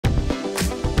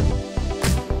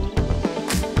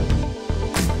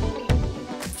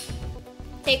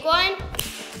Take one,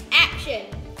 action.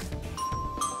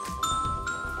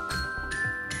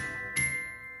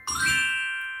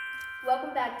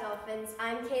 Welcome back, Dolphins.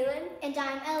 I'm Kaylin. And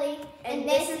I'm Ellie. And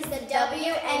this is the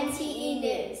WNTE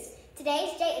News.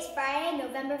 Today's date is Friday,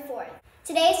 November 4th.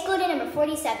 Today is school day number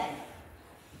 47.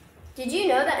 Did you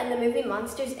know that in the movie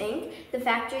Monsters, Inc., the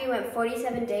factory went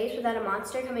 47 days without a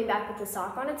monster coming back with a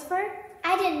sock on its fur?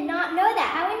 I did not know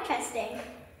that. How interesting.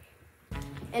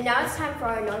 And now it's time for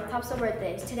our North Topsail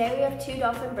birthdays. Today we have 2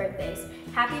 dolphin birthdays.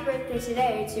 Happy birthday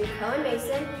today to Cohen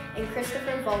Mason and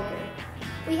Christopher Vulgar.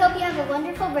 We hope you have a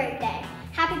wonderful birthday.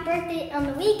 Happy birthday on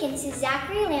the weekend to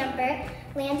Zachary Lambert,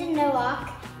 Landon Nowak,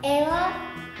 Ayla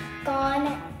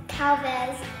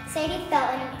Calvez, Sadie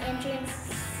Felton, and Andrew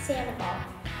Sandoval.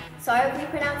 Sorry if we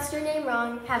pronounced your name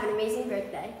wrong. Have an amazing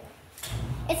birthday.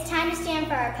 It's time to stand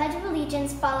for our Pledge of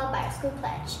Allegiance, followed by our school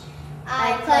pledge.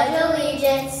 I pledge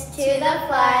allegiance to the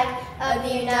flag of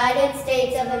the United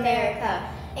States of America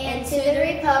and to the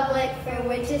republic for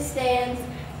which it stands,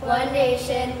 one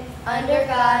nation, under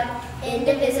God,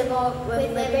 indivisible,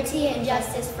 with liberty and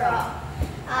justice for all.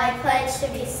 I pledge to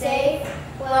be safe,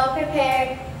 well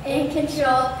prepared, in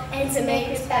control, and to make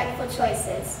respectful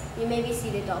choices. You may be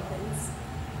seated, Dolphins.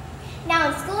 Now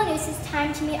in school news, it's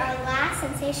time to meet our last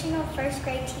sensational first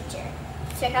grade teacher.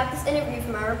 Check out this interview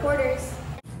from our reporters.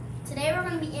 Today we're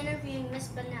going to be interviewing Miss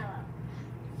Bonella.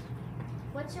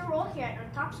 What's your role here at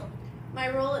North Topsail? My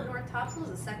role at North Topsail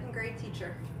is a 2nd grade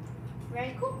teacher.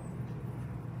 Very cool.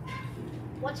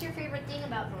 What's your favorite thing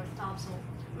about North Topsail?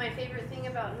 My favorite thing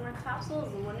about North Topsail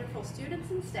is the wonderful students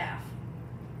and staff.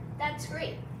 That's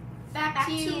great. Back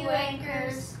to you,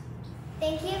 anchors.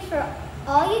 Thank you for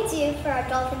all you do for our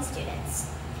Dolphin students.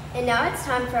 And now it's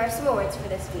time for our SWIM awards for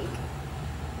this week.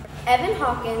 Evan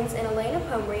Hawkins and Elena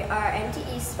Pomry are our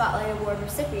NTE Spotlight Award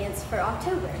recipients for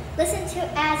October. Listen to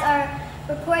as our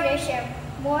reporters share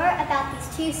more about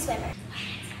these 2 swimmers.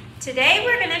 Today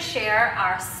we're going to share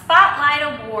our Spotlight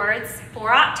Awards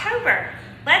for October.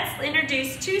 Let's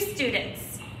introduce 2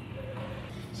 students.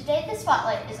 Today the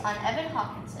spotlight is on Evan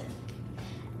Hawkinson.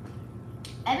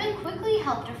 Evan quickly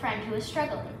helped a friend who was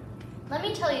struggling. Let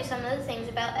me tell you some of the things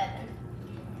about Evan.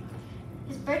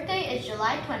 His birthday is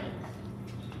July 20th.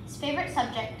 His favorite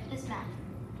subject is math.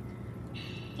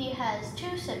 He has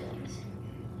 2 siblings.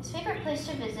 His favorite place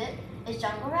to visit is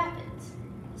Jungle Rapids.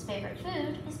 His favorite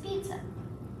food is pizza.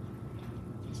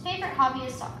 His favorite hobby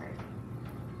is soccer.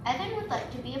 Evan would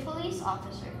like to be a police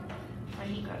officer when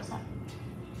he grows up.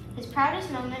 His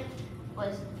proudest moment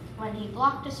was when he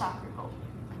blocked a soccer goal.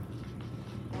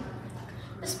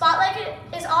 The spotlight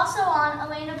is also on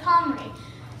Elena Pomry.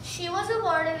 She was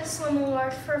awarded a swim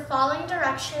award for following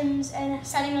directions and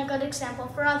setting a good example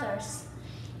for others.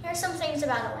 Here are some things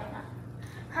about Elena.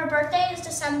 Her birthday is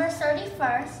December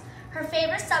 31st. Her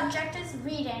favorite subject is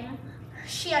reading.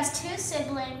 She has 2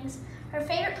 siblings. Her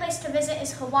favorite place to visit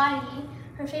is Hawaii.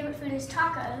 Her favorite food is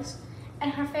tacos.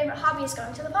 And her favorite hobby is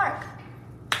going to the park.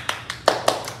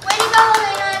 Way to go,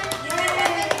 Elena!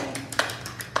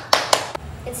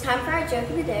 It's time for our joke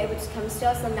of the day, which comes to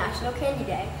us on National Candy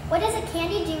Day. What does a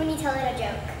candy do when you tell it a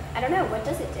joke? I don't know, what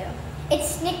does it do? It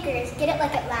snickers. Get it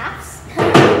like it laughs?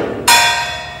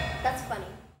 That's funny.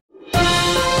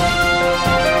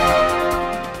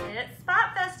 It's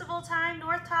Spot Festival time,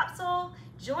 North Topsail.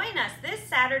 Join us this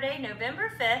Saturday,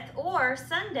 November 5th, or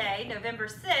Sunday, November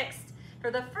 6th, for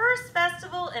the first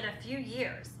festival in a few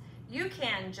years. You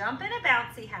can jump in a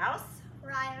bouncy house,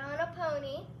 Ride on a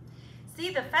pony. see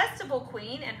the festival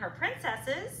queen and her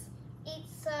princesses, Eat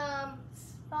some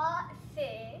spot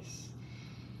fish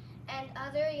and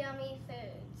other yummy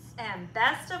foods. and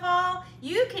best of all,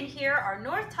 you can hear our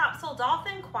North Topsail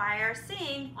Dolphin Choir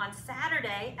sing on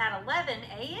Saturday at 11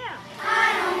 a.m.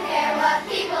 I don't care what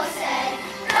people say,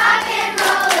 rock and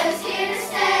roll is here to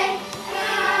stay.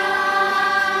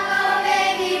 Rock, oh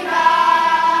baby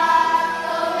rock,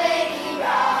 oh baby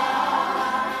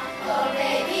rock, oh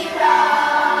baby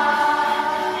rock.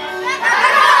 Rock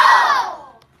and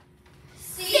roll!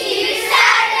 See you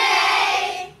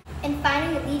Saturday! And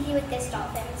finally, we leave you with this,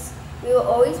 Dolphins. We will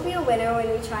always be a winner when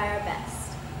we try our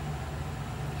best.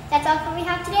 That's all that we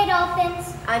have today,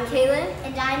 Dolphins. I'm Kaylin.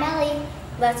 And I'm Ellie.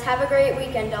 Let's have a great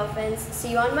weekend, Dolphins. See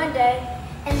you on Monday.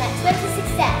 And let's swim to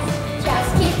success.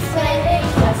 Just keep swimming,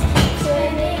 just keep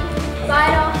swimming. Bye,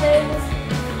 Dolphins.